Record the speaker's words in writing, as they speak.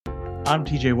I'm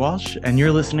TJ Walsh, and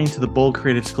you're listening to the Bold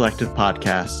Creatives Collective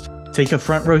podcast. Take a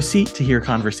front row seat to hear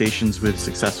conversations with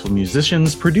successful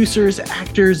musicians, producers,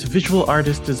 actors, visual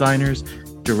artists, designers,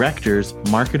 directors,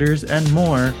 marketers, and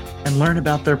more, and learn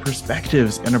about their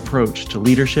perspectives and approach to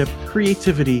leadership,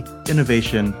 creativity,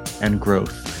 innovation, and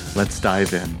growth. Let's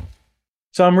dive in.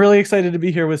 So I'm really excited to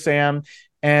be here with Sam.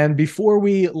 And before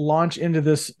we launch into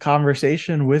this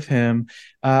conversation with him,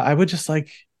 I would just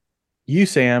like you,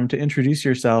 Sam, to introduce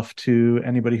yourself to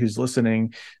anybody who's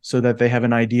listening so that they have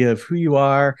an idea of who you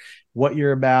are, what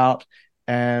you're about,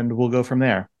 and we'll go from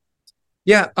there.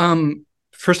 Yeah.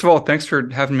 First of all, thanks for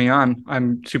having me on.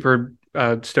 I'm super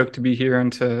stoked to be here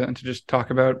and to just talk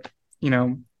about,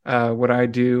 what I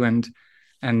do and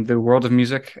the world of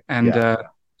music. And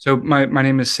so my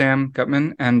name is Sam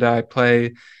Gutman, and I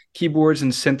play keyboards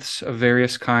and synths of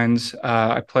various kinds.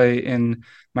 I play in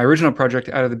my original project,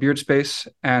 Out of the Beard Space,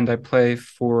 and I play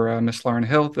for Miss Lauryn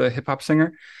Hill, the hip hop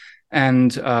singer.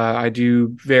 And I do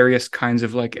various kinds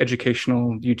of like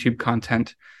educational YouTube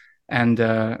content. And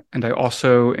I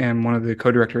also am one of the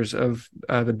co-directors of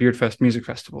the Beardfest Music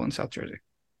Festival in South Jersey.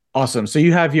 Awesome. So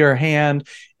you have your hand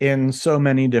in so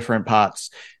many different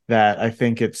pots that I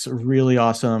think it's really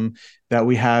awesome that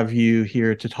we have you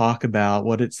here to talk about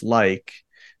what it's like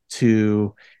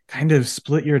to kind of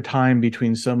split your time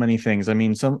between so many things. I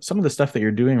mean, some of the stuff that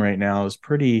you're doing right now is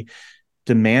pretty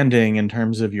demanding in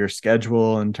terms of your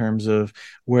schedule, in terms of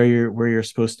where you're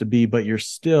supposed to be, but you're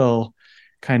still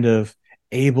kind of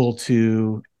able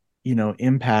to,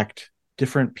 impact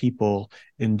different people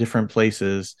in different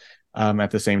places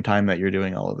at the same time that you're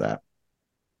doing all of that.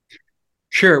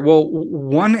 Sure. Well,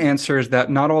 one answer is that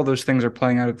not all those things are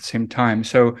playing out at the same time.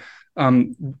 So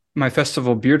my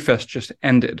festival, Beardfest, just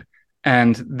ended.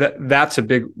 And that's a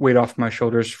big weight off my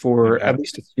shoulders for at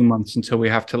least a few months until we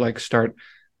have to like start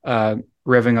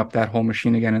revving up that whole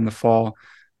machine again in the fall.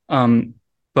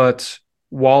 But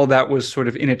while that was sort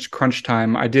of in its crunch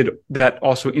time, I did that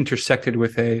also intersected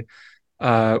with a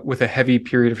heavy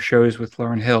period of shows with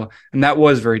Lauryn Hill, and that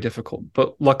was very difficult.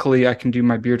 But luckily, I can do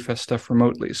my Beardfest stuff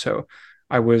remotely, so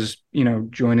I was,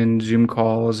 joining Zoom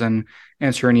calls and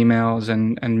answering emails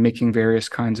and making various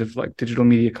kinds of like digital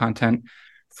media content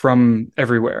from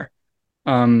everywhere.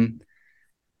 And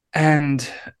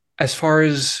as far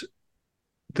as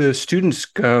the students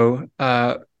go,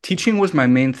 teaching was my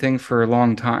main thing for a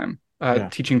long time.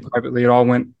 Teaching privately, it all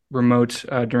went remote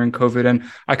during COVID, and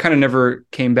I kind of never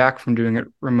came back from doing it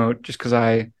remote just because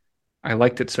I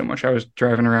liked it so much. I was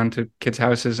driving around to kids'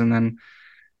 houses, and then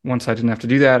once I didn't have to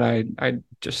do that, I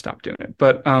just stopped doing it.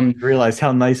 But realize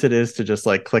how nice it is to just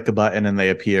like click a button and they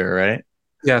appear, right?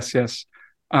 Yes.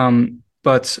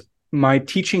 But my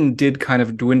teaching did kind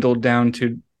of dwindle down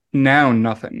to now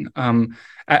nothing.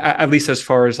 At least as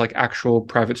far as like actual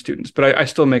private students, but I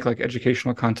still make like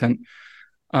educational content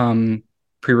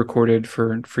pre-recorded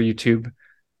for YouTube.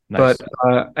 Nice.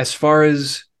 But as far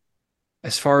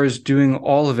as doing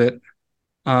all of it,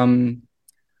 I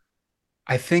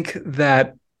think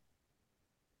that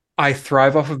I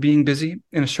thrive off of being busy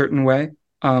in a certain way.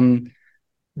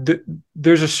 There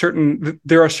are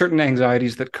certain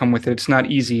anxieties that come with it. It's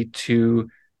not easy to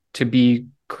be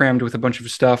crammed with a bunch of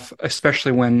stuff,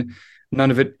 especially when none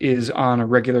of it is on a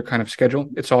regular kind of schedule.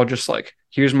 It's all just like,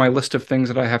 here's my list of things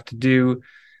that I have to do,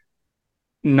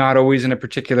 not always in a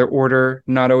particular order,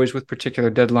 not always with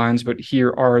particular deadlines, but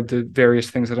here are the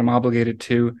various things that I'm obligated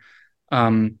to.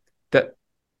 That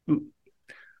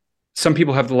some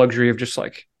people have the luxury of just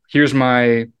like, here's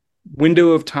my window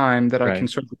of time that I can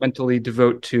sort of mentally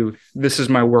devote to, this is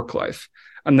my work life.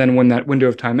 And then when that window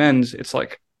of time ends, it's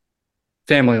like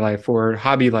family life or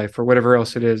hobby life or whatever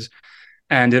else it is.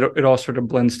 And it all sort of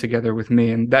blends together with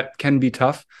me. And that can be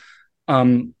tough.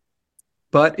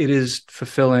 But it is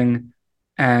fulfilling.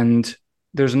 And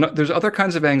there's other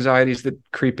kinds of anxieties that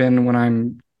creep in when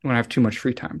I have too much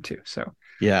free time too. So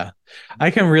yeah, I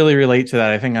can really relate to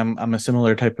that. I think I'm a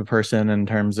similar type of person in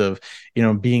terms of,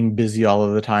 being busy all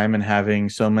of the time and having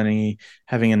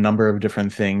a number of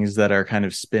different things that are kind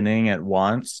of spinning at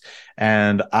once.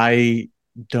 And I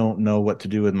don't know what to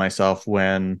do with myself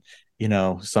when,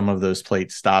 some of those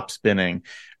plates stop spinning,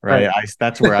 right?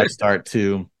 That's where I start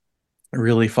to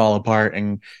really fall apart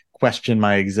and question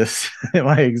my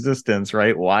existence,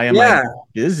 right? Why am I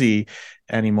busy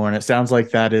anymore? And it sounds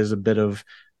like that is a bit of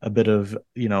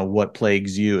what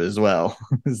plagues you as well.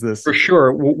 Is this for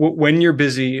sure? When you're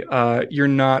busy, you're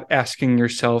not asking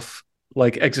yourself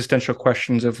like existential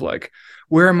questions of like,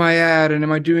 where am I at, and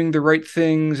am I doing the right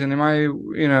things, and am I,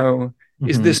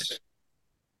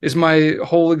 is my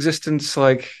whole existence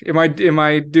like, am I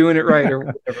doing it right or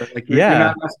whatever? Like you're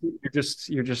not asking,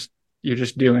 you're just you're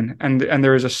just doing, and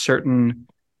there is a certain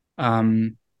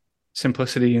um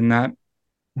simplicity in that.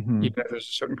 Mhm. There's a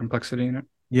certain complexity in it.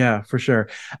 Yeah, for sure.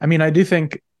 I mean, I do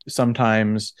think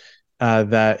sometimes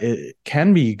that it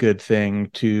can be a good thing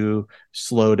to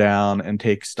slow down and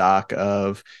take stock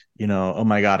of, oh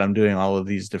my God, I'm doing all of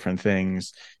these different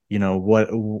things.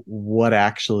 What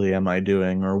actually am I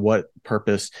doing, or what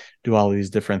purpose do all these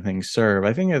different things serve?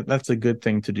 I think that's a good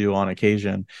thing to do on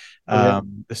occasion, Oh yeah.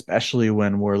 especially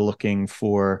when we're looking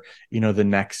for, the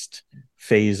next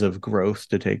phase of growth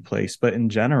to take place. But in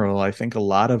general, I think a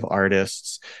lot of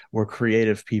artists or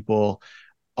creative people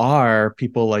are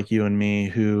people like you and me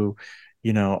who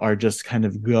are just kind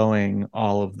of going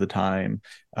all of the time,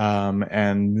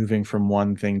 and moving from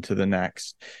one thing to the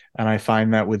next. And I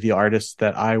find that with the artists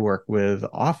that I work with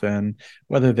often,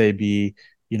 whether they be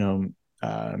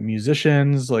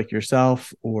musicians like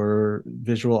yourself, or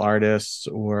visual artists,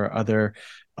 or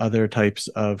other types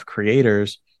of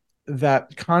creators,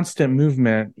 that constant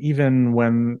movement, even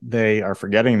when they are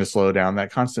forgetting to slow down,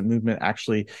 that constant movement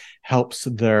actually helps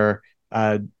their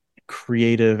uh,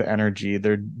 creative energy,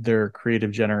 their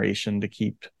creative generation, to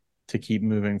keep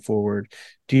moving forward.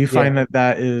 Do you Yeah. find that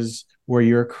that is where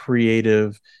your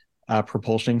creative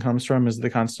propulsion comes from? Is the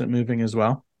constant moving as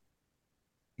well?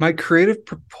 My creative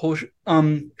propulsion,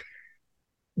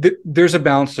 there's a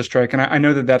balance to strike, and I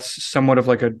know that that's somewhat of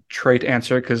like a trite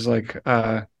answer because, like,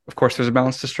 of course, there's a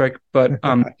balance to strike, but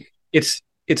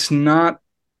it's not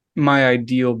my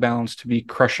ideal balance to be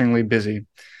crushingly busy,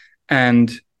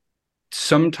 and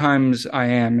sometimes I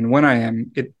am, and when I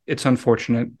am, it's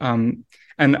unfortunate.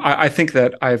 And I think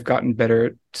that I've gotten better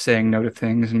at saying no to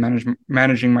things and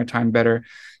managing my time better.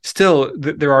 Still,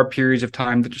 there are periods of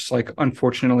time that just like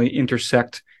unfortunately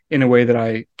intersect in a way that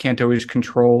I can't always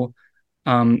control.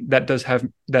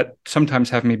 That sometimes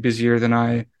have me busier than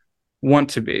I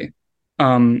want to be.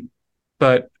 Um,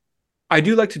 but I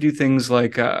do like to do things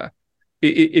like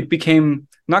it became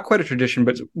not quite a tradition,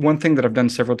 but one thing that I've done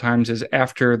several times is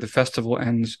after the festival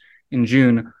ends in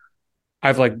June,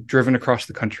 I've like driven across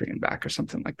the country and back or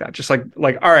something like that. Just like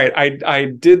all right, I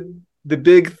did the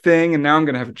big thing and now I'm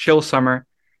gonna have a chill summer,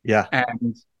 Yeah.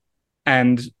 and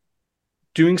and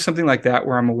doing something like that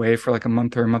where I'm away for like a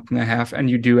month or a month and a half and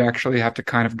you do actually have to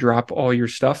kind of drop all your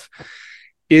stuff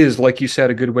is, like you said,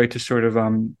 a good way to sort of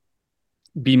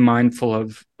be mindful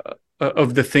of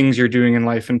the things you're doing in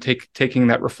life and taking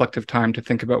that reflective time to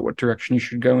think about what direction you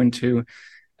should go into.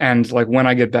 And like when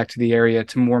I get back to the area,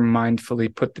 to more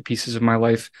mindfully put the pieces of my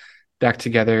life back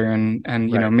together, and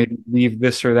Right. maybe leave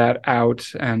this or that out,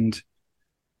 and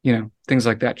things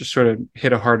like that, just sort of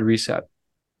hit a hard reset.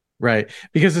 Right.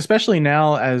 Because especially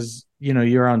now, as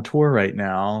you're on tour right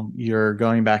now, you're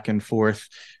going back and forth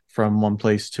from one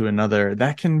place to another.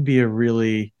 That can be a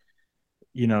really,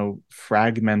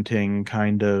 fragmenting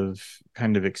kind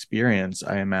of experience,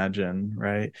 I imagine,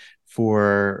 right?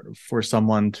 For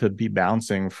someone to be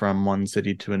bouncing from one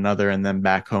city to another, and then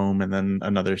back home, and then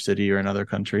another city or another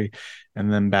country,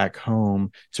 and then back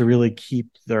home, to really keep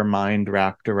their mind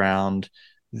wrapped around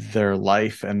their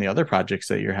life and the other projects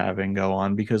that you're having go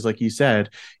on. Because like you said,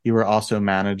 you were also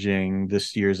managing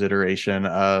this year's iteration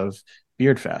of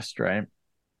Beardfest, right?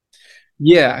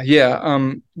 Yeah, yeah.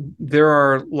 There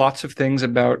are lots of things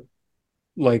about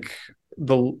like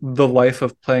the life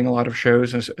of playing a lot of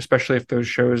shows, especially if those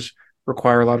shows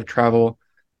require a lot of travel,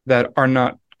 that are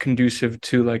not conducive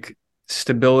to like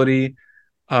stability,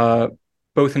 uh,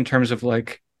 both in terms of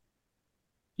like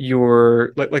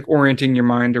your like orienting your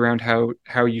mind around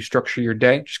how you structure your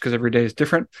day, just because every day is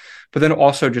different, but then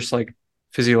also just like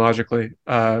physiologically,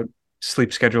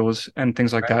 sleep schedules and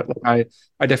things like that. Like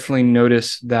I definitely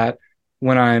notice that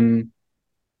when I'm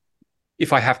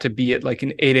if I have to be at like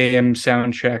an 8 a.m.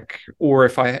 sound check, or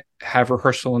if I have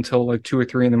rehearsal until like 2 or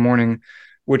 3 in the morning,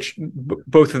 which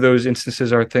both of those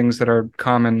instances are things that are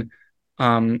common.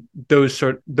 Those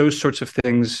sorts of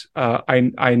things,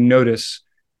 I notice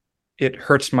it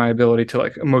hurts my ability to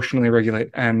like emotionally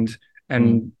regulate Mm.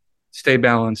 and stay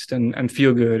balanced and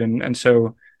feel good, and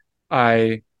so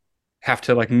I have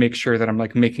to like make sure that I'm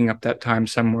like making up that time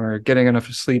somewhere, getting enough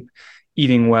sleep,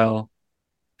 eating well,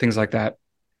 things like that.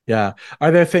 Yeah.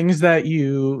 Are there things that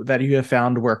you have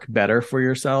found work better for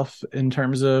yourself in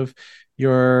terms of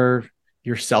your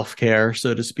your self-care,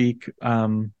 so to speak,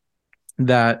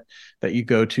 that you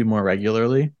go to more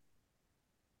regularly?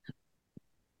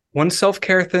 One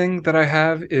self-care thing that I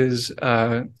have is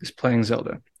playing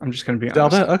Zelda. I'm just gonna be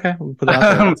honest. Zelda? Okay, we'll put it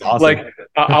out there. That's Like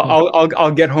awesome.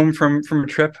 I'll get home from a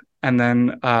trip, and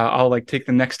then I'll like take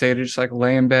the next day to just like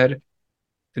lay in bed.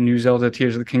 The new Zelda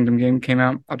Tears of the Kingdom game came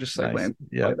out. I'll just like lay Nice. and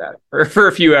play Yep. that for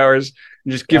a few hours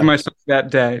and just give Yeah. myself that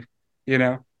day. you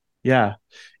know? Yeah.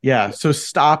 Yeah. So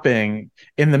stopping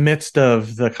in the midst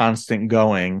of the constant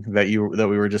going that we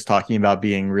were just talking about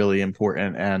being really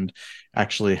important and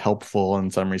actually helpful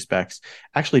in some respects,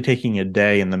 actually taking a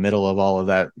day in the middle of all of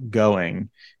that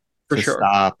going For to sure.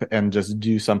 stop and just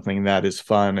do something that is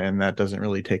fun and that doesn't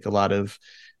really take a lot of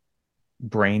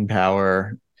brain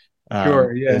power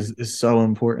Sure. Yeah. is so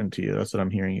important to you. That's what I'm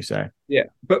hearing you say. Yeah.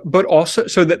 But also,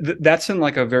 so that's in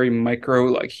like a very micro,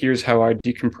 like here's how I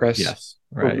decompress Yes.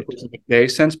 over the Right. course of the day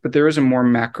sense. But there is a more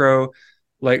macro,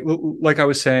 like I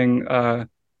was saying,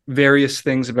 various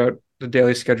things about the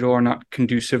daily schedule are not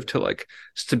conducive to like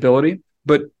stability.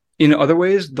 But in other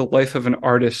ways, the life of an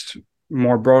artist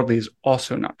more broadly is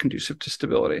also not conducive to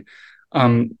stability.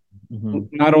 Um, Mm-hmm.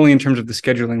 Not only in terms of the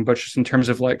scheduling, but just in terms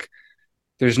of like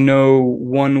there's no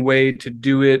one way to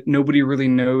do it. Nobody really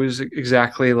knows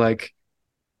exactly like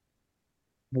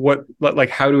what like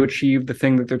how to achieve the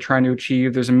thing that they're trying to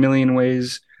achieve. There's a million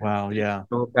ways Wow. that you Yeah. can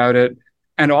go about it.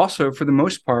 And also, for the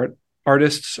most part,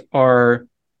 artists are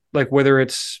like whether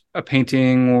it's a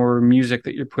painting or music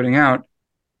that you're putting out.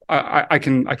 I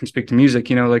can speak to music.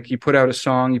 You know, like you put out a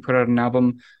song, you put out an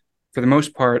album. For the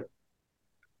most part,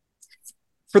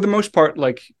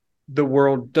 like the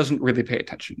world doesn't really pay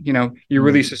attention. You know, you Mm.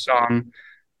 release a song,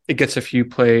 it gets a few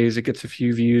plays, it gets a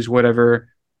few views, whatever,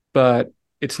 but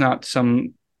it's not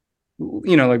some,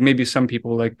 like maybe some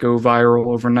people like go viral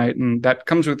overnight, and that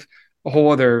comes with a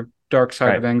whole other dark side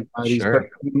Right. of anxieties. But Sure.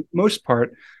 for the most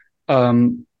part,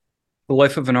 um, the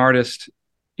life of an artist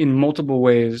in multiple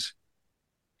ways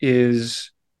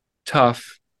is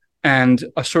tough, and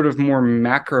a sort of more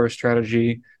macro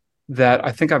strategy that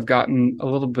I think I've gotten a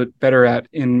little bit better at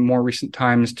in more recent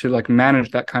times to like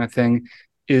manage that kind of thing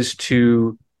is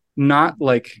to not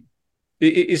like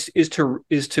is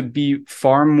to be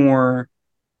far more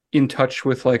in touch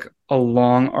with like a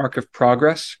long arc of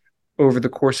progress over the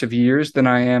course of years than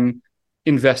I am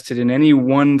invested in any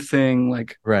one thing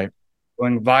like Right.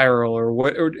 going viral or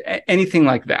what or anything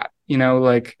like that.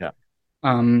 Like Yeah.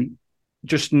 um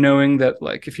just knowing that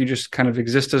like if you just kind of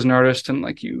exist as an artist and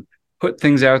like you put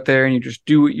things out there and you just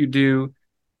do what you do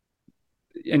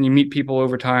and you meet people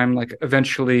over time, like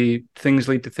eventually things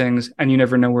lead to things and you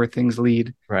never know where things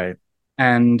lead. Right.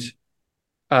 And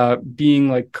being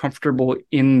like comfortable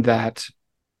in that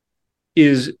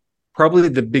is probably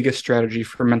the biggest strategy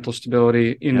for mental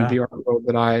stability in Yeah. the art world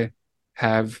that I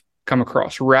have come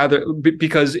across.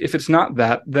 Because if it's not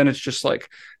that, then it's just like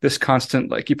this constant,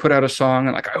 like you put out a song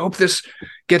and like, I hope this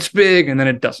gets big, and then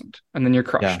it doesn't. And then you're Yeah.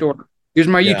 crushed. Or here's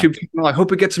my Yeah. YouTube channel. I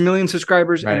hope it gets 1 million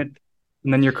subscribers, Right. and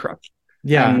then you're crushed.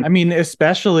 Yeah, And I mean,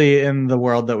 especially in the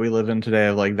world that we live in today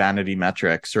of like vanity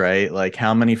metrics, right? Like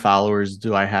how many followers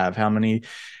do I have? How many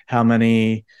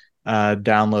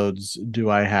downloads do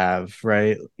I have,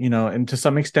 right? And to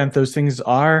some extent those things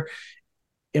are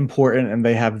important and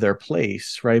they have their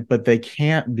place, right? But they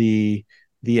can't be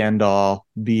the end all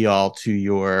be all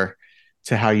to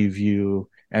how you view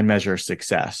and measure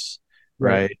success,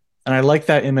 right, right? And I like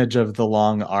that image of the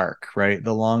long arc, right?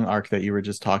 The long arc that you were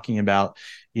just talking about.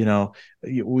 You know,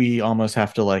 we almost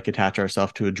have to like attach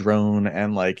ourselves to a drone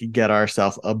and like get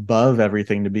ourselves above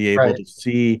everything to be able right, to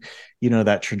see,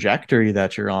 that trajectory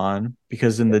that you're on.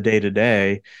 Because in the day to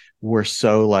day, we're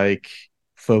so like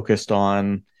focused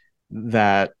on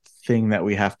that thing that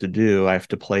we have to do. I have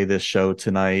to play this show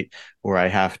tonight, or I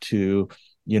have to,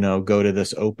 go to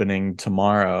this opening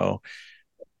tomorrow,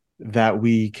 that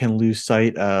we can lose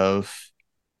sight of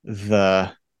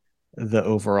the the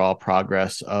overall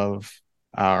progress of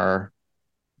our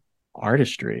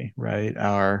artistry, right?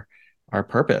 Our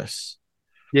purpose.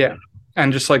 yeah,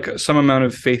 and just like some amount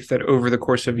of faith that over the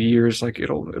course of years, like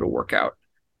it'll work out.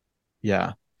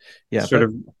 Yeah. Yeah, Sort but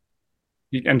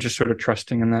of, and just sort of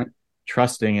trusting in that.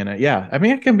 trusting in it. Yeah. I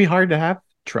mean, it can be hard to have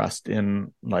trust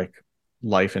in like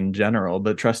life in general,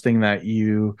 but trusting that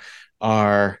you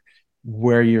are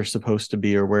where you're supposed to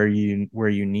be or where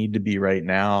you need to be right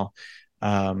now,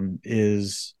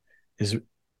 is is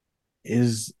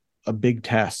is a big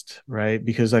test, right?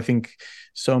 Because I think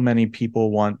so many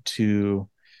people want to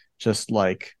just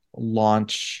like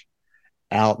launch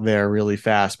out there really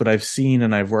fast, but I've seen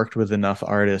and I've worked with enough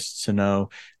artists to know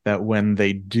that when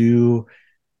they do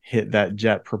hit that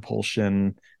jet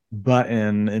propulsion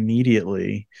button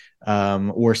immediately,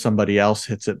 or somebody else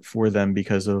hits it for them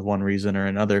because of one reason or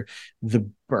another, the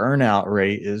burnout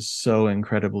rate is so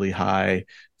incredibly high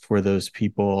for those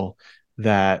people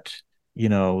that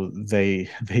they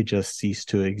just cease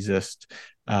to exist,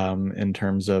 in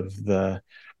terms of the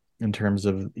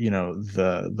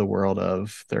world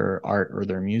of their art or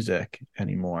their music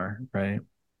anymore, right?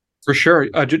 For sure.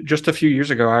 Just a few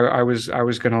years ago, I was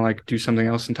gonna like do something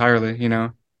else entirely.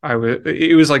 I was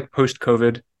it was like post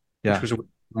COVID, which Yeah. was a weird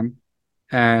time,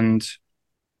 and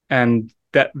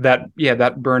that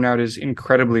burnout is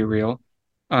incredibly real.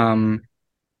 Um,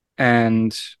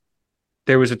 and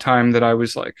there was a time that I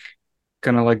was like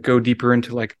gonna like go deeper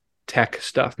into like tech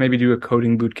stuff, maybe do a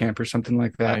coding boot camp or something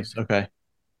like that. Nice. Okay.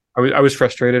 I was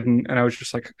frustrated, and I was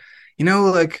just like,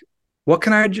 like what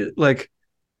can I just like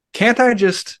can't I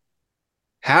just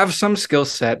have some skill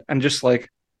set and just like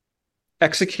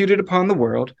execute it upon the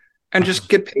world and just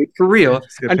get paid for real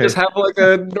Just get and just paid. have like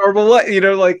a normal life,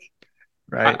 like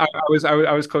Right.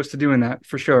 I was close to doing that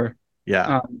for sure.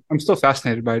 Yeah. I'm still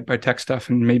fascinated by tech stuff,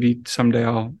 and maybe someday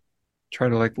I'll try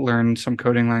to like learn some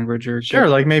coding language or Sure. get.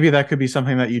 Like maybe that could be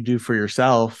something that you do for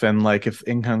yourself. And like if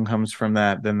income comes from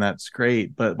that, then that's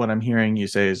great. But what I'm hearing you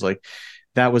say is like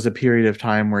that was a period of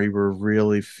time where you were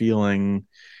really feeling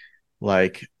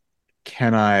like,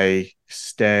 can I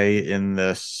stay in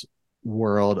this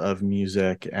world of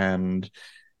music and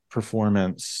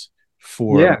performance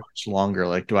for Yeah, much longer?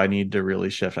 Like, do I need to really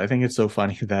shift? I think it's so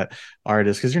funny that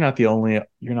artists, because you're not the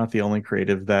only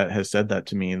creative that has said that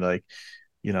to me. Like,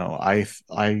 I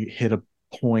hit a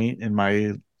point in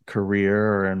my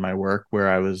career or in my work where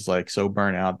I was like so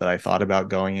burnt out that I thought about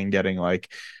going and getting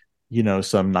like,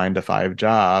 some 9 to 5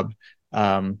 job.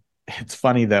 um it's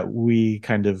funny that we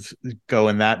kind of go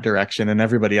in that direction and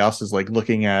everybody else is like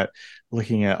looking at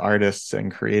artists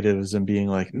and creatives and being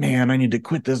like, man, I need to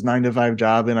quit this 9 to 5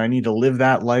 job and I need to live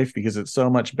that life because it's so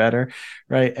much better.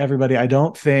 Right? Everybody, I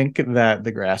don't think that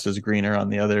the grass is greener on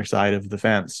the other side of the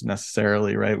fence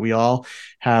necessarily. Right? We all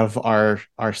have our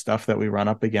stuff that we run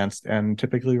up against, and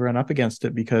typically run up against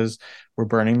it because we're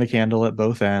burning the candle at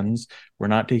both ends. We're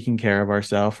not taking care of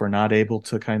ourselves. We're not able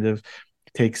to kind of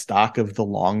take stock of the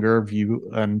longer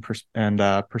view and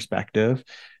perspective.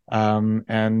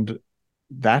 And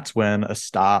that's when a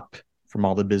stop from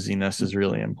all the busyness is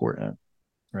really important,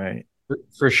 right?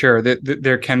 for sure. That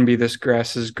there can be this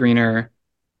grass is greener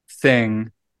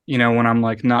thing, when I'm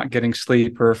like not getting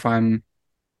sleep, or if I'm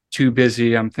too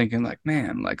busy, I'm thinking like,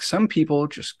 man, like some people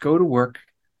just go to work,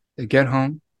 they get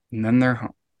home, and then they're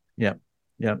home. Yep.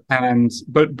 Yep. And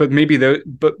but maybe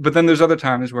but then there's other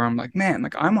times where I'm like, man,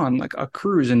 like I'm on like a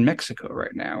cruise in Mexico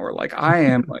right now, or like I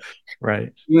am like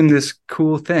Right. doing this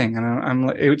cool thing, and I'm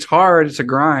like, it's hard, it's a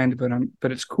grind,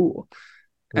 but it's cool.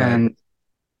 Right. And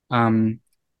um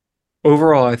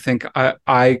overall, I think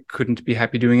I couldn't be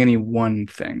happy doing any one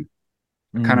thing.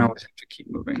 I kind of Mm. always have to keep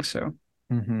moving. So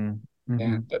Mm-hmm. yeah,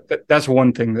 Mm-hmm. that's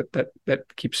one thing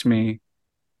that keeps me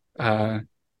uh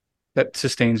that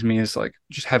sustains me, is like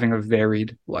just having a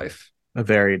varied life. A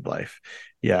varied life.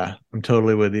 Yeah, I'm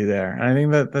totally with you there. And I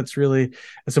think that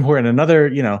that's important.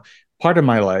 Another, part of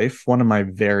my life, one of my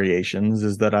variations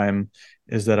is that I'm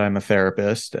a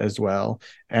therapist as well.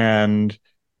 And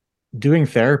doing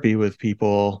therapy with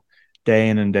people day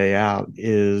in and day out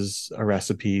is a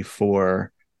recipe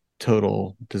for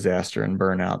total disaster and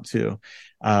burnout too.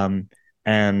 Um,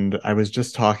 and I was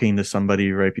just talking to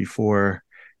somebody right before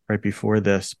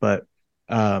this, but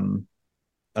um,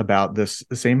 about this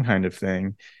the same kind of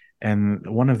thing. And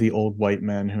one of the old white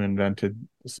men who invented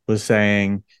this was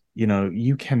saying,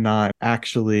 you cannot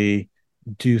actually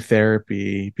do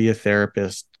therapy, be a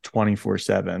therapist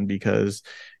 24/7, because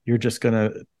you're just going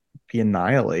to be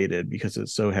annihilated because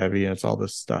it's so heavy and it's all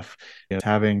this stuff.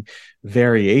 Having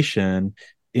variation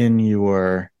in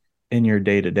your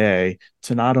day to day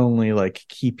to not only like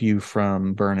keep you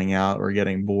from burning out or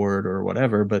getting bored or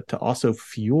whatever, but to also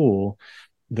fuel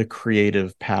the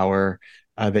creative power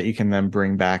that you can then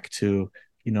bring back to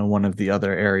one of the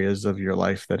other areas of your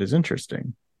life that is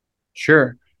interesting.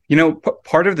 Sure.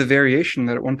 Part of the variation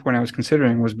that at one point I was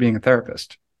considering was being a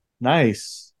therapist.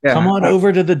 Nice. Come Yeah. on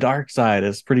over to the dark side.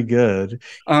 It's pretty good.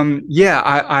 Yeah,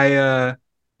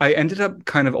 I ended up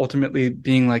kind of ultimately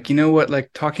being like, you know what,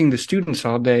 like talking to students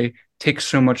all day takes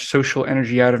so much social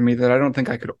energy out of me that I don't think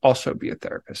I could also be a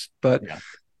therapist. But Yeah.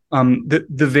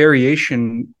 the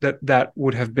variation that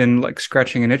would have been like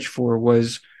scratching an itch for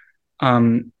was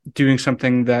doing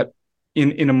something that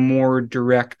in a more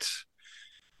direct,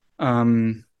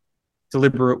 um,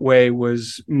 deliberate way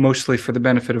was mostly for the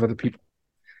benefit of other people,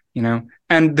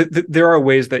 And there are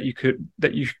ways that you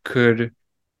could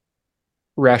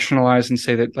rationalize and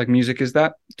say that like music is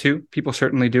that too. People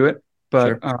certainly do it,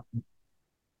 but Sure.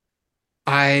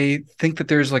 I think that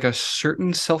there's like a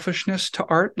certain selfishness to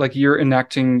art, like you're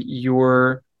enacting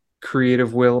your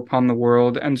creative will upon the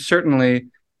world, and certainly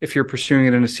if you're pursuing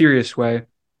it in a serious way,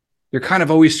 you're kind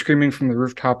of always screaming from the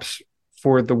rooftops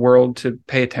for the world to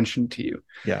pay attention to you.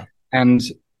 Yeah. And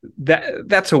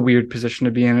that's a weird position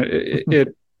to be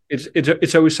in.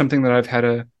 It's always something that I've had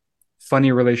a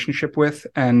funny relationship with,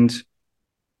 and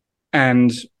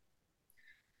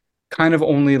kind of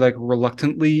only like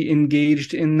reluctantly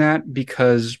engaged in that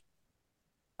because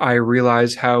I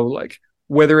realize how, like,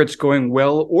 whether it's going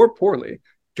well or poorly,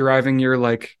 deriving your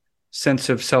like sense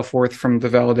of self-worth from the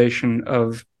validation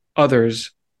of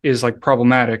others is like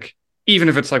problematic, even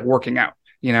if it's like working out,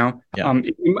 you know? Yeah.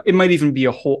 It might even be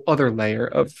a whole other layer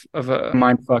of a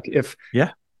mind fuck if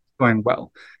Yeah. going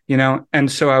well, you know? And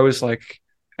so I was like,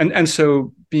 and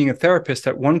so being a therapist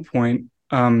at one point,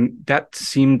 that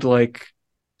seemed like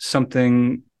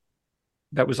something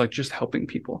that was like just helping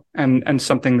people, and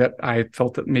something that I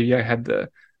felt that maybe I had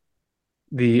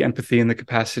the empathy and the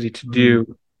capacity to Mm.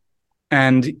 do.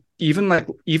 And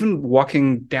even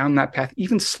walking down that path,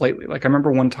 even slightly, like I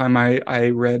remember one time I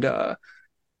read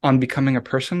On Becoming a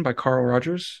Person by Carl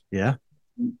Rogers, Yeah.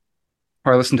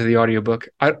 or I listened to the audiobook.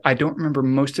 I don't remember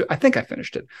most of it. I think I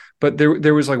finished it, but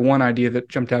there was like one idea that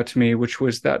jumped out to me, which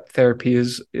was that therapy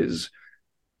is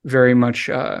very much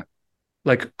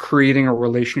like creating a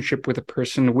relationship with a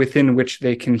person within which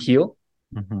they can heal,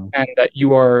 Hmm. and that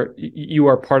you are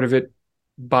part of it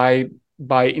by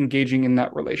engaging in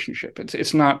that relationship.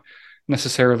 It's not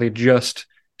necessarily just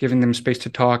giving them space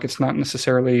to talk.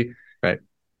 Right.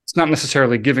 It's not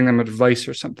necessarily giving them advice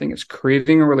or something. It's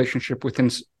creating a relationship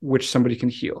within which somebody can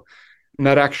heal. And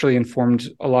that actually informed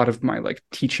a lot of my like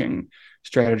teaching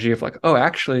strategy of like, oh,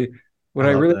 actually, I what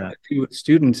I love really want that. to do with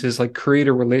students is like create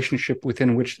a relationship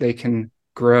within which they can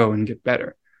grow and get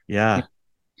better. Yeah.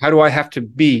 How do I have to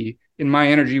be in my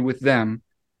energy with them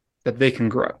that they can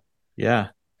grow? Yeah.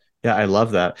 Yeah, I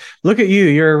love that. Look at you.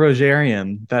 You're a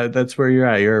Rogerian. That's where you're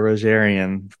at. You're a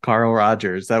Rogerian. Carl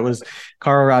Rogers. That was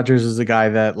Carl Rogers is a guy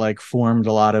that like formed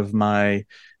a lot of my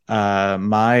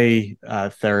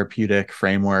therapeutic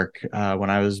framework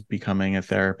when I was becoming a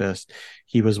therapist.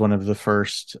 He was one of the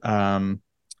first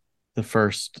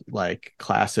like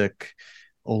classic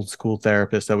old school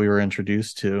therapists that we were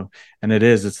introduced to. And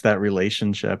it's that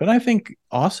relationship. And I think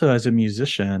also as a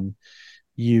musician,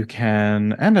 you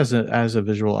can, and as a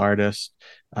visual artist,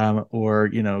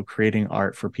 or creating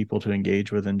art for people to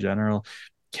engage with in general,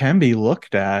 can be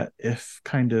looked at, if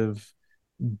kind of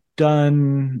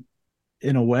done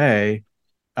in a way,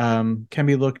 can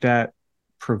be looked at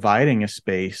providing a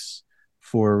space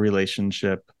for a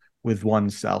relationship with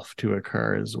oneself to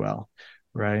occur as well,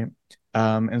 right?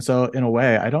 And so, in a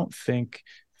way, I don't think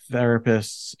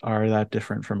therapists are that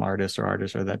different from artists, or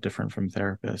artists are that different from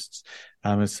therapists.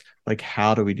 It's like,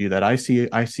 how do we do that? I see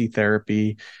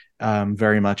therapy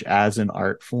very much as an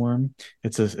art form.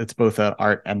 It's both an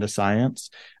art and a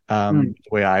science. Mm. The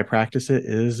way I practice it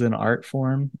is an art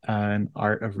form, an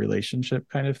art of relationship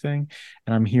kind of thing.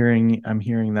 And I'm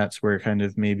hearing that's where kind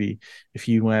of maybe if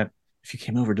you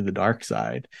came over to the dark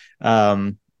side,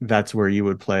 that's where you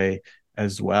would play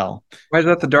as well. Why is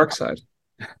that the dark side?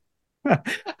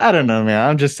 I don't know, man.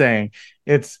 I'm just saying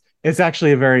it's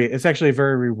actually a very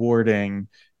rewarding,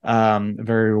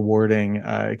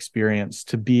 experience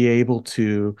to be able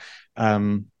to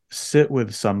sit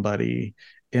with somebody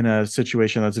in a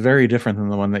situation that's very different than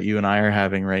the one that you and I are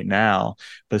having right now,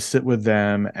 but sit with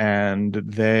them and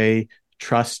they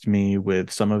trust me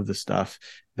with some of the stuff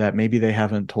that maybe they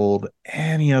haven't told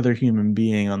any other human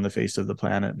being on the face of the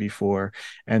planet before,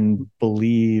 and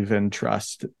believe and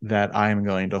trust that I'm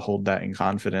going to hold that in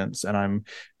confidence, and I'm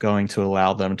going to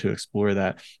allow them to explore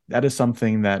that. That is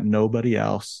something that nobody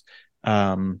else,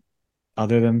 um,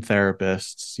 other than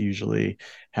therapists, usually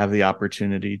have the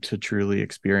opportunity to truly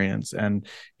experience. And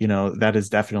that is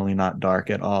definitely not dark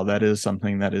at all. That is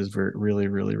something that is really,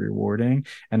 really rewarding,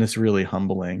 and it's really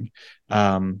humbling.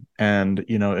 And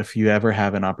if you ever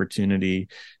have an opportunity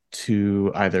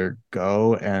to either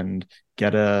go and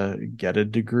get a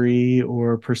degree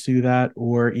or pursue that,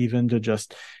 or even to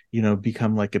just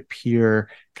become like a peer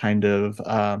kind of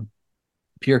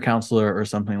peer counselor or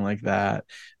something like that,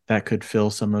 that could fill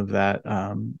some of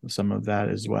that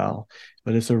as well.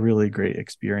 But it's a really great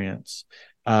experience.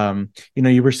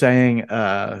 You were saying,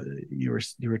 you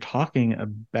were talking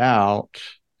about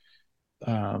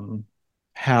um,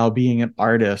 how being an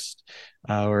artist,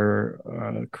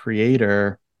 or a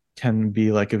creator, can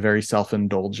be like a very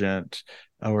self-indulgent,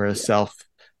 or a self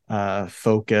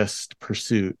focused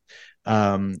pursuit.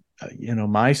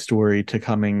 My story to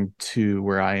coming to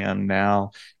where I am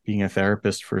now, being a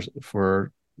therapist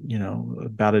for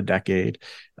about a decade,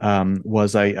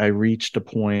 was I reached a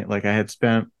point, like I had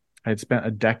spent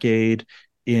a decade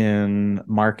in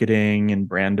marketing and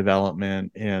brand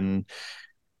development, in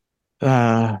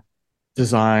uh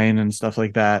design and stuff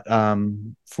like that,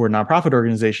 for nonprofit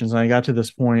organizations. And I got to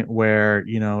this point where,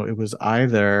 it was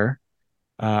either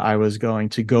I was going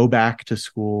to go back to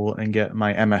school and get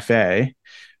my MFA,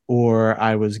 or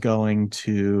I was going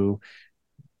to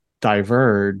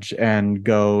diverge and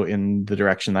go in the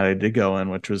direction that I did go in,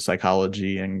 which was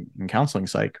psychology and counseling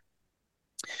psych.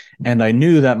 And I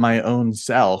knew that my own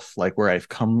self, like where I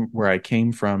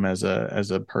came from as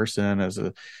a person, as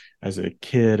a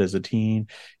kid, as a teen,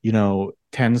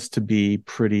 tends to be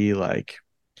pretty like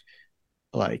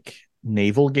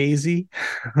navel gazy,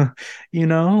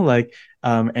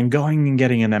 and going and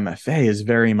getting an MFA is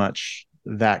very much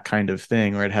that kind of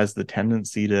thing, where it has the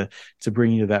tendency to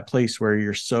bring you to that place where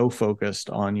you're so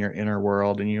focused on your inner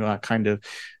world, and you kind of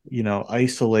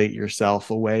isolate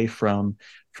yourself away from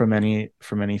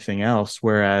anything else.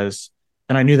 Whereas,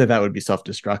 and I knew that that would be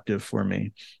self-destructive for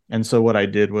me, and so what I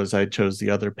did was I chose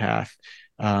the other path,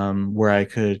 where I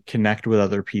could connect with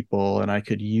other people, and I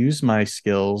could use my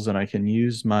skills, and I can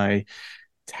use my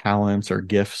talents or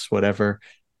gifts, whatever,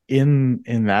 in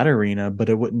that arena, but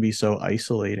it wouldn't be so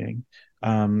isolating.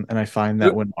 And I find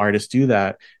that when artists do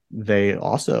that, they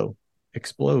also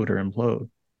explode or implode.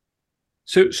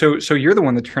 So you're the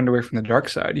one that turned away from the dark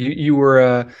side. You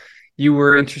were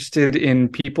interested in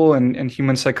people and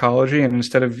human psychology, and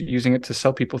instead of using it to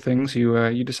sell people things,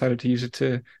 you decided to use it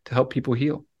to help people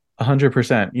heal.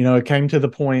 100%. It came to the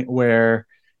point where,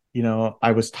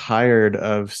 I was tired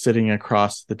of sitting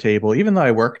across the table, even though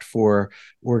I worked for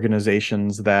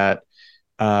organizations that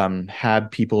had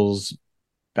people's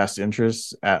best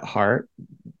interests at heart,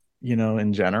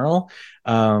 in general.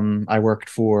 I worked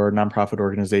for nonprofit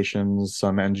organizations,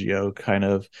 some NGO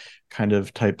kind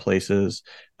of type places.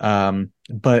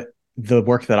 But the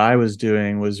work that I was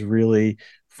doing was really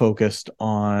focused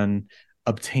on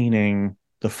obtaining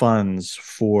the funds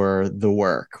for the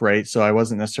work, right? So I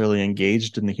wasn't necessarily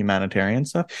engaged in the humanitarian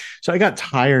stuff. So I got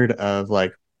tired of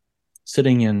like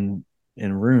sitting in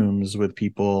rooms with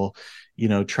people,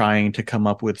 trying to come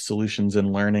up with solutions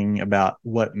and learning about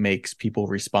what makes people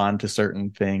respond to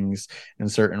certain things in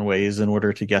certain ways in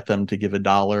order to get them to give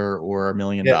 $1 or $1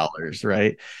 million,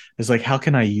 right? It's like, how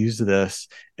can I use this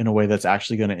in a way that's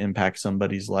actually going to impact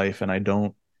somebody's life, and I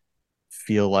don't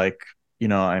feel like,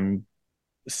 I'm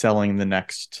selling the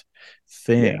next Yeah.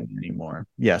 thing anymore.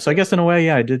 Yeah, so I guess in a way,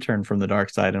 yeah, I did turn from the dark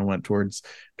side and went towards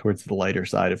the lighter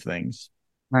side of things.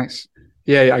 Nice.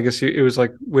 Yeah, I guess it was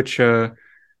like which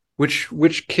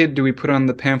kid do we put on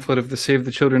the pamphlet of the Save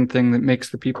the Children thing that makes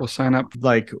the people sign up?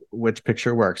 Like, which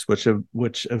picture works, which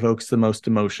evokes the most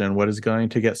emotion, what is going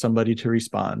to get somebody to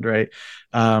respond, right?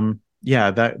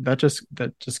 Yeah, that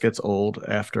just gets old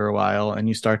after a while, and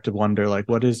you start to wonder, like,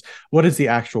 what is the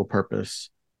actual purpose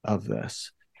of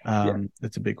this? Yeah.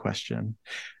 It's a big question.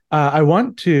 I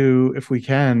want to, if we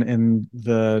can, in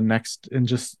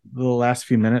just the last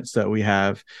few minutes that we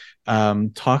have,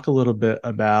 talk a little bit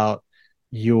about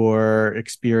your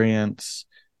experience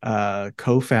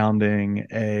co-founding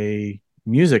a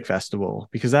music festival,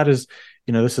 because that is,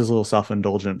 this is a little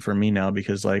self-indulgent for me now,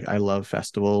 because like I love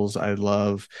festivals. I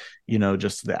love,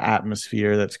 just the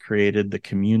atmosphere that's created, the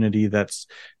community that's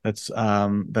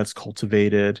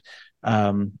cultivated.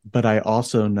 But I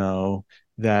also know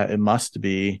that it must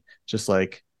be just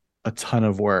like a ton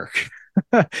of work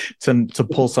to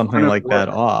pull something Ton of like that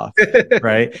work. off,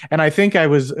 right? And I think I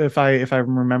was, if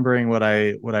I'm remembering what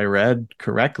I read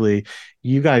correctly,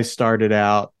 you guys started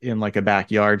out in like a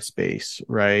backyard space,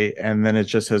 right? And then it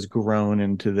just has grown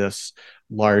into this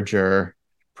larger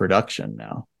production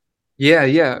now.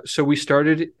 Yeah. So we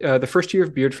started the first year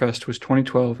of Beardfest was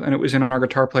 2012, and it was in our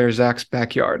guitar player Zach's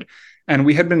backyard. And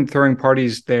we had been throwing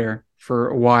parties there for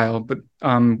a while, but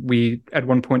we at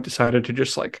one point decided to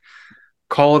just like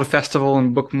call it a festival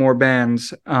and book more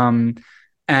bands.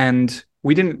 And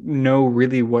we didn't know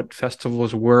really what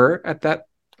festivals were at that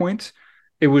point.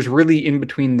 It was really in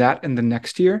between that and the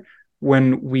next year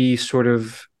when we sort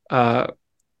of got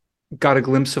a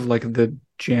glimpse of like the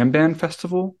jam band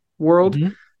festival world.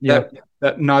 Mhm. Yeah.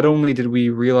 That not only did we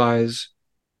realize,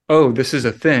 oh, this is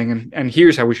a thing, and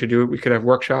here's how we should do it. We could have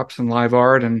workshops and live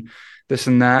art and this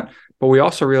and that. But we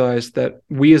also realized that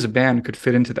we as a band could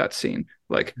fit into that scene.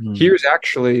 Like, Mm. here's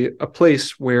actually a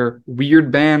place where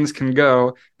weird bands can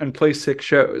go and play sick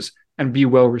shows and be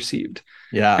well received.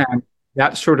 Yeah. And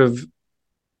that sort of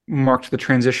marked the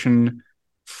transition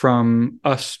from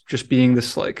us just being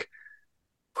this like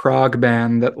prog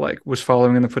band that like was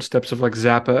following in the footsteps of like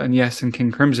Zappa and Yes and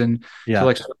King Crimson to Yeah.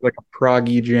 like sort of like a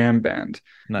proggy jam band,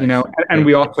 Nice. and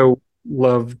we also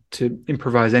love to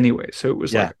improvise anyway. So it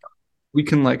was Yeah. like we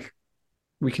can like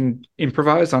we can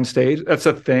improvise on stage. That's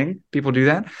a thing. People do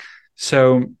that.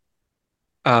 So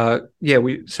Yeah,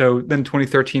 we so then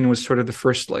 2013 was sort of the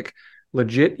first like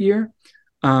legit year.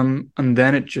 And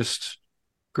then it just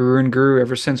grew and grew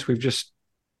ever since. We've just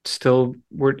still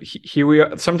we're here we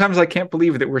are. Sometimes I can't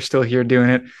believe that we're still here doing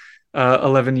it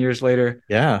 11 years later.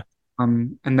 Yeah.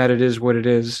 And that it is what it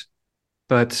is.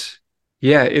 But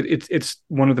yeah, it's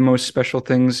one of the most special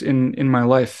things in my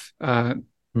life, pulling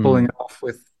Hmm. it off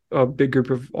with a big group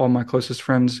of all my closest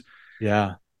friends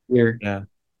Yeah. here. Yeah.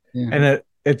 Yeah. And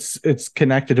it's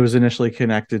connected. It was initially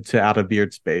connected to Out of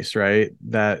Beard Space, right?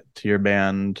 That to your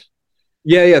band.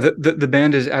 Yeah, yeah. The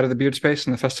band is Out of the Beard Space,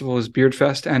 and the festival is Beard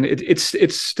Fest, and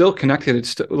it's still connected.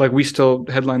 It's like we still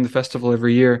headline the festival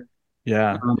every year.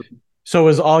 Yeah. Um, So it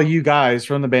was all you guys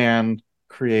from the band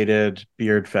created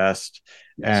Beard Fest,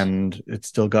 yes. and it's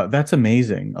still got that's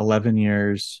amazing. 11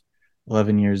 years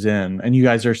in. And you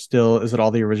guys are still, is it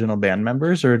all the original band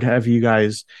members, or have you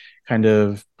guys kind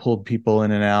of pulled people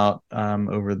in and out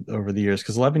over the years?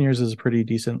 Because 11 years is a pretty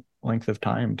decent length of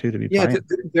time too to be Yeah, playing.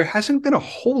 there hasn't been a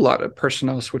whole lot of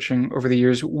personnel switching over the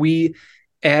years. We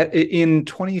in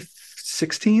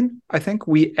 2016, I think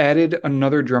we added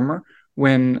another drummer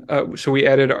when so we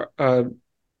added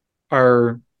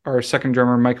our second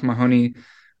drummer Mike Mahoney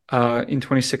in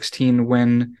 2016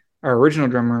 when our original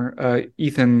drummer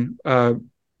Ethan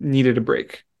needed a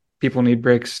break. People need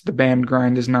breaks. The band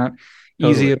grind is not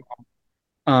easy Totally. at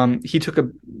all. He took a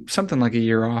something like a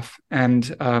year off,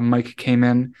 and Mike came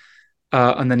in,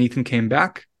 and then Ethan came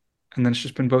back, and then it's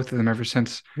just been both of them ever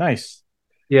since. Nice.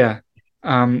 Yeah.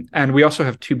 And we also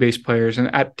have two bass players,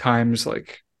 and at times,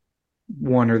 like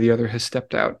one or the other has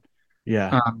stepped out.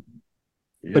 Yeah. Um,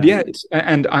 but Yeah. yeah,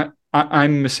 and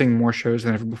I'm missing more shows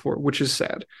than ever before, which is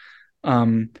sad.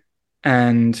 Um,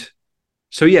 and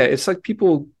so yeah, it's like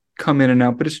people come in and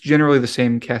out, but it's generally the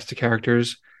same cast of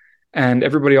characters, and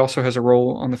everybody also has a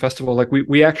role on the festival. Like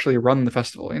we actually run the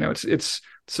festival. You know, it's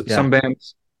Yeah. some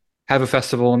bands have a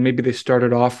festival and maybe they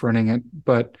started off running it,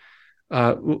 but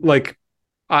like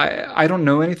I don't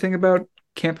know anything about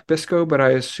Camp Bisco, but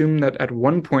I assume that at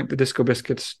one point the Disco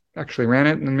Biscuits actually ran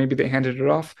it and then maybe they handed it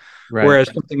off. Right.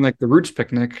 Whereas something like the Roots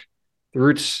Picnic, the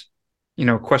Roots,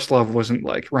 Questlove wasn't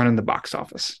like running the box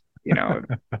office.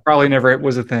 Probably never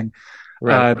was a thing.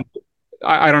 Right. Uh,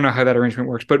 I don't know how that arrangement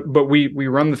works, but we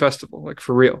run the festival like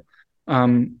for real.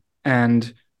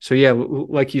 And so yeah,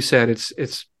 like you said,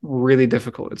 it's really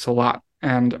difficult. It's a lot.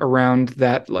 And around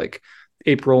that like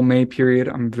April, May period,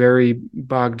 I'm very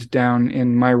bogged down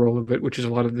in my role of it, which is a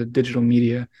lot of the digital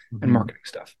media and Hmm. marketing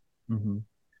stuff. Hmm.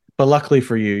 But luckily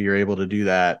for you, you're able to do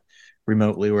that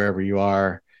remotely wherever you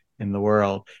are in the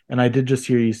world. And I did just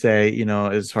hear you say,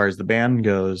 as far as the band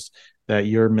goes, that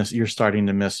you're starting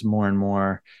to miss more and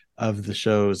more of the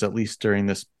shows, at least during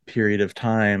this period of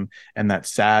time, and that's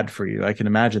sad for you. I can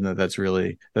imagine that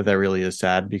really is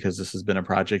sad, because this has been a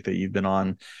project that you've been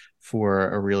on for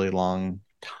a really long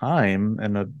time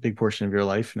and a big portion of your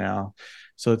life now.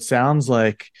 So it sounds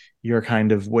like you're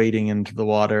kind of wading into the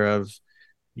water of,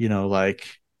 like,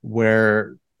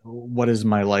 what does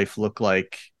my life look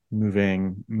like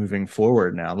moving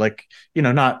forward now? Like,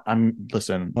 not I'm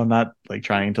not like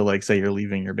trying to like say you're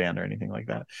leaving your band or anything like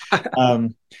that.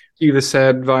 um You the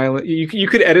sad violent. You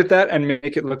could edit that and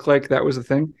make it look like that was the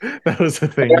thing. that was the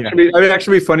thing, yeah. It would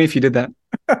actually be funny if you did that.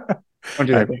 Don't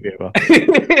do All that right, maybe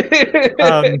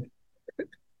I will. though.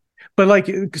 But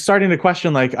like starting to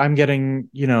question, like, I'm getting,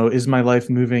 is my life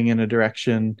moving in a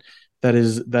direction that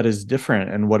is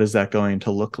different, and what is that going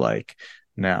to look like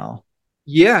now?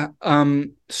 Yeah.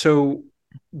 So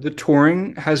the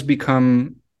touring has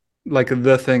become like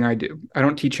the thing I do. I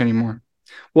don't teach anymore.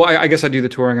 Well, I guess I do the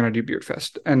touring and I do Beard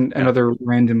Fest and Yeah. other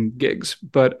random gigs,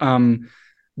 but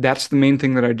that's the main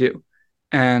thing that I do.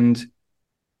 And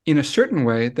in a certain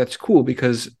way, that's cool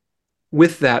because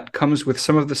with that comes with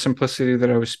some of the simplicity that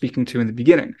I was speaking to in the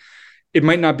beginning. It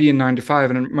might not be a 9 to 5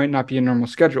 and it might not be a normal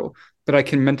schedule, but I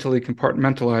can mentally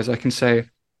compartmentalize. I can say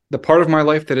the part of my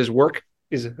life that is work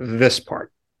is this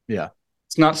part. Yeah.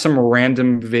 It's not some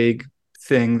random vague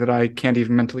thing that I can't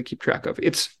even mentally keep track of.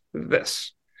 It's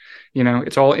this,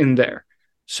 it's all in there.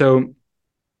 So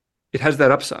it has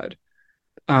that upside.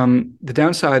 The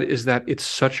downside is that it's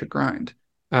such a grind.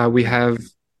 We have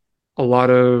a lot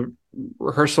of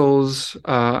rehearsals,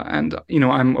 and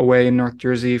I'm away in North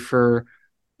Jersey for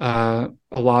a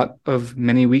lot of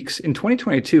many weeks. In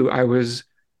 2022,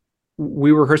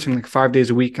 we were rehearsing like 5 days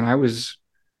a week,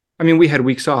 and we had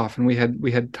weeks off and we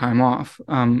had time off,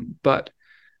 but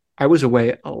I was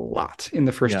away a lot in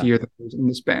the first Yeah. year that I was in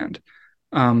this band.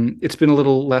 It's been a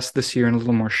little less this year and a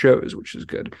little more shows, which is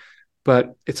good,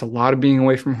 but it's a lot of being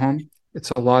away from home.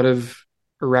 It's a lot of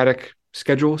erratic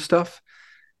schedule stuff,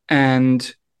 and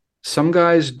some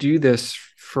guys do this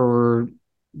for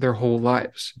their whole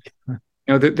lives.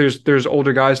 There's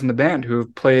older guys in the band who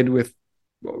have played with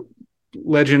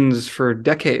legends for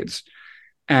decades,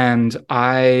 and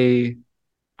I'm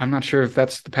not sure if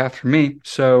that's the path for me.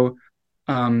 So,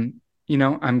 I'm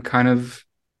kind of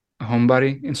a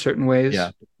homebody in certain ways.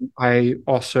 Yeah. I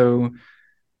also,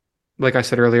 like I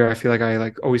said earlier, I feel like I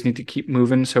like always need to keep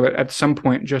moving. So at some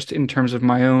point, just in terms of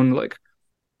my own like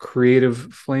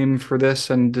creative flame for this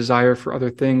and desire for other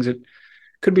things, it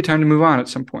could be time to move on at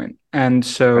some point. And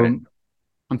so Right.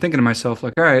 I'm thinking to myself,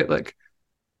 like, all right, like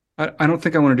I don't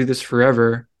think I want to do this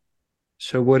forever.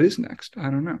 So what is next?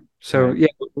 I don't know. So Right. yeah,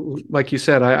 like you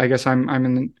said, I guess I'm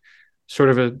in sort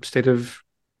of a state of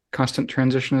constant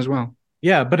transition as well.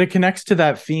 Yeah, but it connects to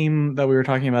that theme that we were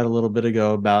talking about a little bit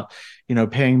ago about,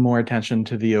 paying more attention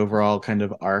to the overall kind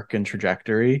of arc and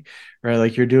trajectory, right?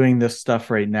 Like you're doing this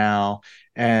stuff right now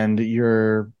and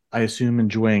you're, I assume,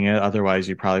 enjoying it. Otherwise,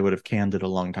 you probably would have canned it a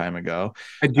long time ago.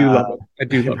 I do Uh, love it. I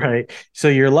do love it. right. So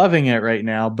you're loving it right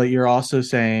now, but you're also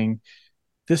saying,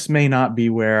 this may not be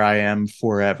where I am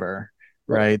forever,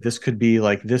 Right. right? This could be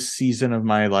like this season of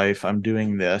my life. I'm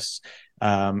doing this,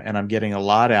 and I'm getting a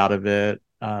lot out of it.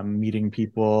 I'm meeting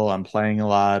people, I'm playing a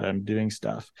lot, I'm doing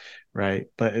stuff, right?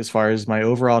 But as far as my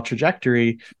overall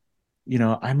trajectory,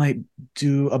 I might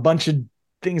do a bunch of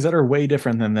things that are way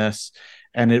different than this,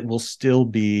 and it will still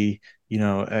be,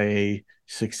 a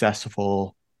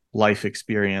successful life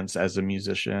experience as a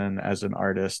musician, as an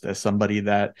artist, as somebody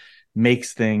that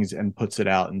makes things and puts it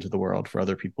out into the world for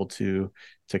other people to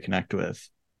connect with.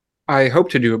 I hope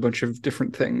to do a bunch of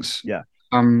different things Yeah.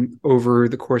 over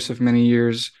the course of many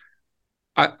years.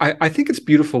 I think it's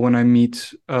beautiful when I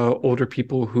meet older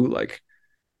people who like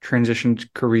transitioned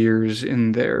careers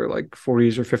in their like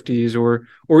 40s or 50s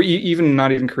or even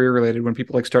not even career related, when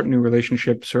people like start new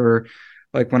relationships, or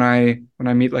like when I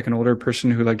meet like an older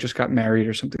person who like just got married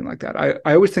or something like that.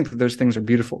 I always think that those things are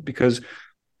beautiful because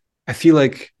I feel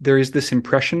like there is this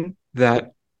impression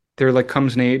that there like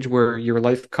comes an age where your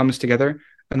life comes together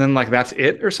and then like that's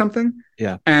it or something.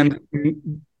 Yeah. And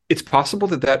it's possible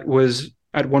that that was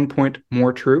at one point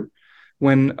more true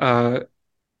when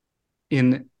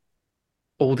in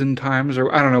olden times,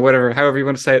 or I don't know, whatever, however you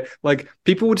want to say it, like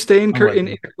people would stay in I'm with in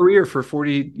you. a career for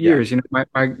 40 Yeah. years.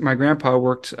 My grandpa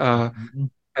worked Mhm.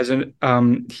 as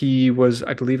an he was,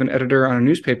 I believe, an editor on a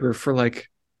newspaper for like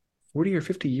 40 or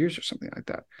 50 years or something like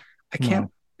that. I can't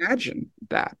Wow. imagine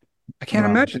that. I can't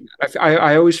Wow. imagine that.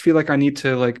 I always feel like I need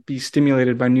to like be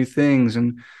stimulated by new things,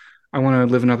 and I want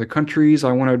to live in other countries.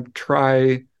 I want to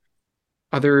try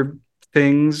other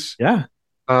things. Yeah.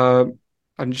 Uh,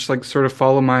 and just like sort of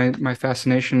follow my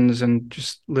fascinations and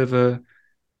just live a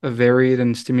varied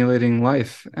and stimulating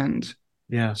life. And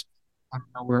Yeah. I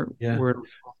don't know where Yeah. it will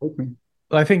take me.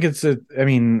 I think I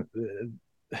mean,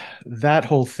 that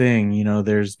whole thing,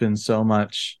 there's been so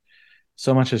much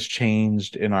has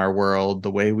changed in our world,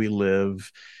 the way we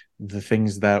live, the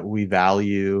things that we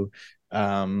value,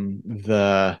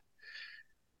 the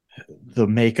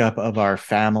makeup of our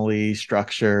family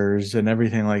structures and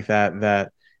everything like that,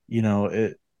 that,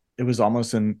 it was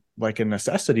almost like a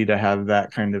necessity to have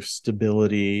that kind of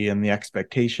stability and the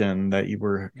expectation that you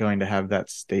were going to have that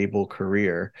stable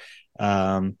career.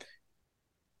 Um,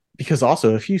 because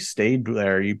also if you stayed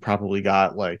there, you probably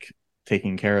got like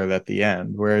taken care of at the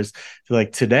end. Whereas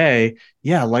like today,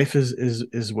 yeah, life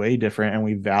is way different and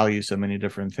we value so many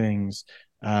different things,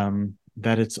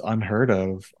 that it's unheard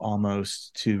of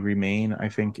almost to remain, I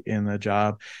think, in a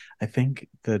job. I think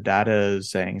the data is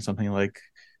saying something like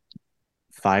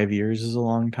 5 years is a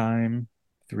long time,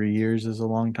 3 years is a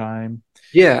long time.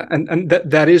 Yeah, and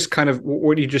that is kind of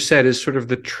what you just said is sort of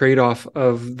the trade-off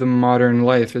of the modern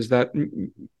life, is that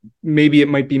maybe it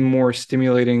might be more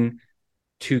stimulating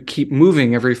to keep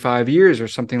moving every 5 years or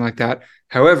something like that.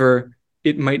 However,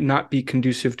 it might not be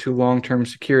conducive to long-term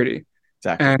security.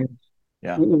 Exactly. And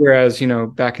Yeah. whereas,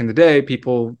 back in the day,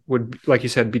 people would, like you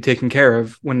said, be taken care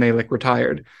of when they like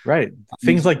retired. Right. Um,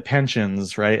 Things like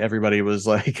pensions, right? Everybody was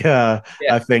like yeah.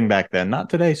 a thing back then. Not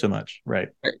today so much. Right.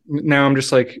 Now I'm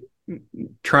just like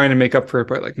trying to make up for it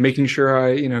by like making sure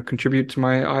I, contribute to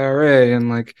my IRA and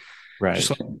like just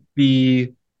Right. like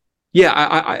be,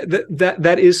 yeah,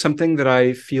 that is something that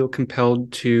I feel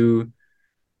compelled to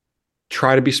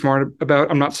try to be smart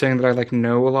about. I'm not saying that I like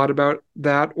know a lot about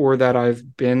that or that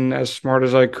I've been as smart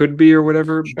as I could be or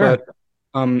whatever, Sure. but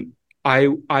um I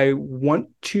want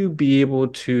to be able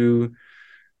to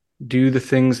do the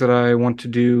things that I want to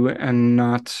do and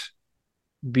not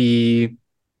be,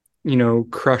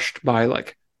 crushed by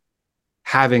like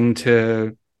having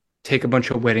to take a bunch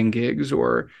of wedding gigs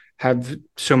or have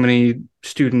so many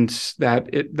students that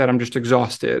I'm just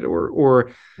exhausted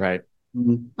or Right.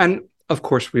 and of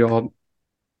course we all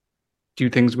do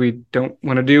things we don't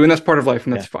want to do, and that's part of life,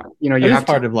 and Yeah. that's fine. You know, That you is have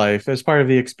to. part of life. It's part of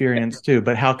the experience too.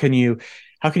 But how can you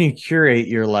curate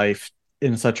your life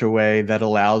in such a way that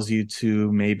allows you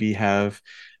to maybe have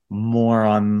more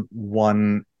on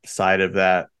one side of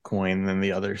that coin than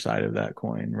the other side of that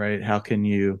coin, right? How can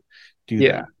you do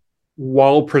Yeah, that?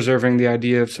 while preserving the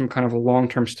idea of some kind of a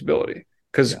long-term stability.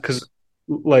 Because Yes.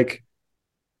 like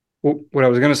what I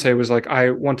was going to say was like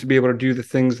I want to be able to do the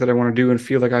things that I want to do and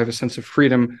feel like I have a sense of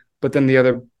freedom. But then the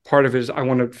other part of it is I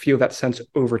want to feel that sense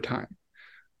over time.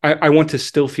 I want to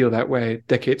still feel that way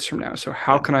decades from now. So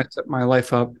how Yeah. can I set my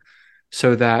life up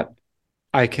so that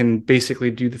I can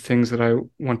basically do the things that I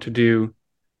want to do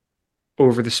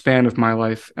over the span of my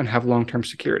life and have long-term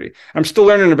security? I'm still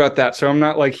learning about that, so I'm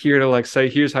not like here to like say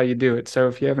here's how you do it. So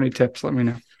if you have any tips, let me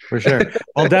know. For sure.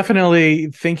 Well, definitely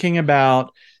thinking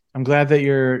about, I'm glad that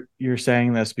you're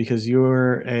saying this because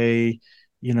you're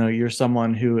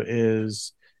someone who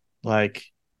is like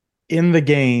in the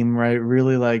game, right?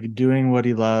 Really like doing what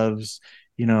he loves,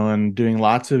 and doing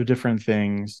lots of different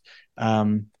things.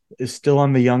 Um, is still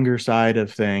on the younger side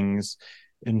of things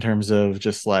in terms of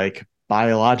just like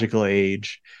biological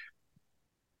age.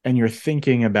 And you're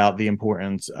thinking about the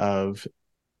importance of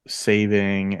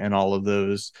saving and all of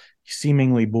those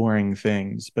seemingly boring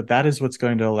things, but that is what's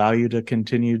going to allow you to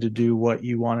continue to do what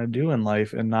you want to do in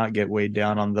life and not get weighed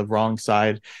down on the wrong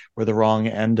side or the wrong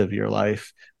end of your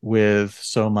life with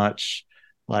so much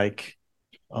like,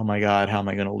 oh my God, how am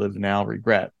I going to live now?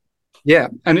 Regret. Yeah,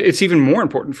 and it's even more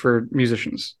important for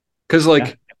musicians because Yeah.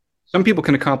 like some people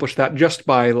can accomplish that just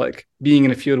by like being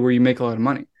in a field where you make a lot of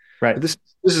money. Right. But this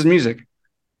is music.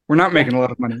 We're not Yeah. making a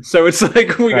lot of money, so it's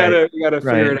like we Right. gotta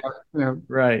figure Right. it out. You know,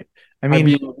 Right. I by mean,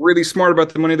 being really smart about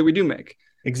the money that we do make.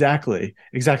 exactly,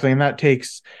 and that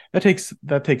takes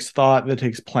thought, that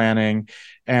takes planning,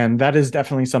 and that is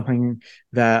definitely something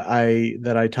that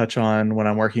I touch on when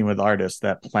I'm working with artists.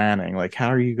 That planning, like how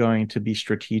are you going to be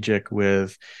strategic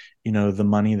with the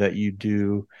money that you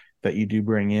do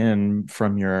bring in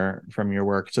from your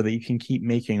work, so that you can keep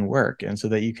making work and so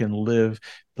that you can live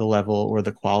the level or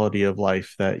the quality of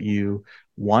life that you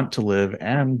want to live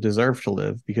and deserve to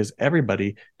live, because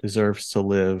everybody deserves to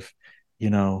live you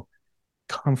know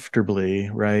comfortably,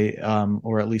 right?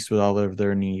 Or at least with all of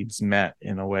their needs met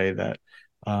in a way that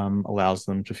allows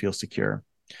them to feel secure.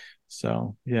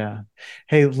 So, yeah.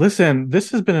 Hey, listen,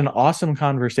 this has been an awesome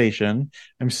conversation.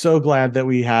 I'm so glad that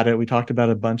we had it. We talked about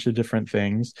a bunch of different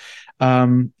things.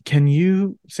 Can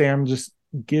you, Sam, just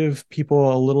give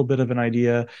people a little bit of an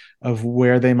idea of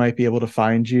where they might be able to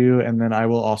find you? And then I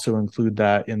will also include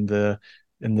that in the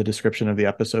description of the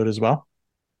episode as well.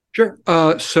 Sure.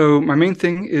 So my main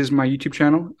thing is my YouTube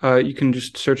channel. You can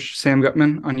just search Sam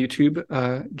Gutman on YouTube,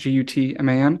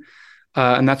 Gutman,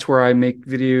 and that's where I make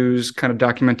videos, kind of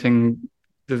documenting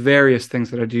the various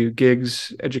things that I do,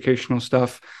 gigs, educational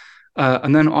stuff,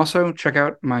 and then also check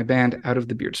out my band Out of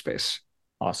the Beard Space.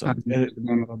 Awesome. It's a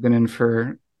band that I've been in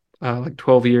for like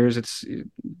 12 years. It's a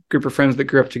group of friends that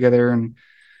grew up together and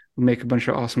make a bunch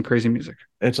of awesome, crazy music.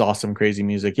 It's awesome, crazy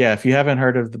music. Yeah, if you haven't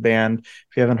heard of the band,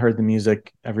 if you haven't heard the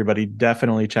music, everybody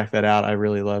definitely check that out. I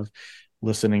really love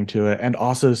listening to it. And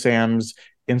also Sam's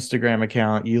Instagram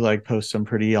account, you like post some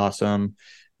pretty awesome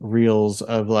reels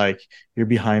of like your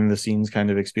behind the scenes kind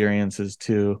of experiences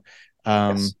too.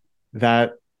 Yes.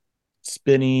 That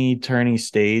spinny turny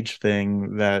stage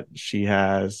thing that she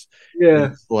has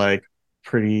Yeah. is like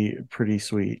pretty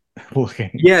sweet looking.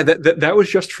 Yeah, that was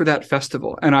just for that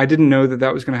festival, and I didn't know that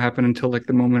that was going to happen until like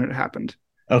the moment it happened.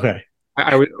 Okay.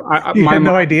 I was You my had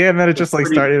no mind idea, and then it was just like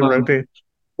pretty started blown. rotating.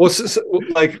 Well,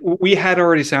 like we had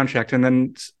already sound checked, and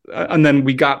then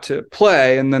we got to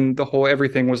play, and then the whole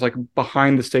everything was like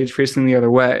behind the stage, facing the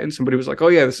other way, and somebody was like, "Oh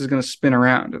yeah, this is going to spin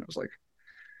around," and I was like,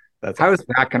 That's "How is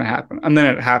awesome. that going to happen?" And then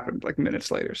it happened like minutes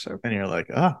later. So And you're like,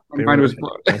 oh, my they mind were was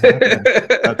right. It happened.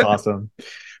 That's blown. awesome.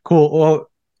 Cool.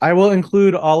 Well, I will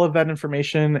include all of that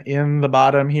information in the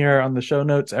bottom here on the show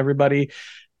notes, everybody.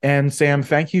 And Sam,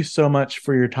 thank you so much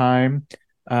for your time,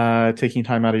 taking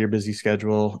time out of your busy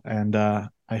schedule. And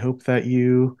I hope that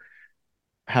you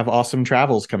have awesome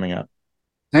travels coming up.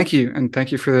 Thank you, and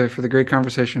thank you for the great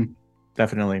conversation.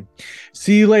 Definitely.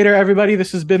 See you later, everybody.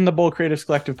 This has been the Bold Creatives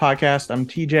Collective podcast. I'm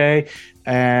TJ,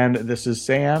 and this is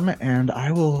Sam, and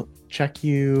I will check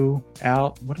you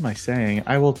out. What am I saying?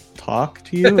 I will talk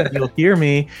to you, and you'll hear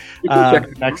me You can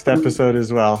check next episode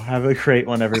as well. Have a great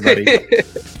one, everybody.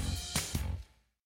 it.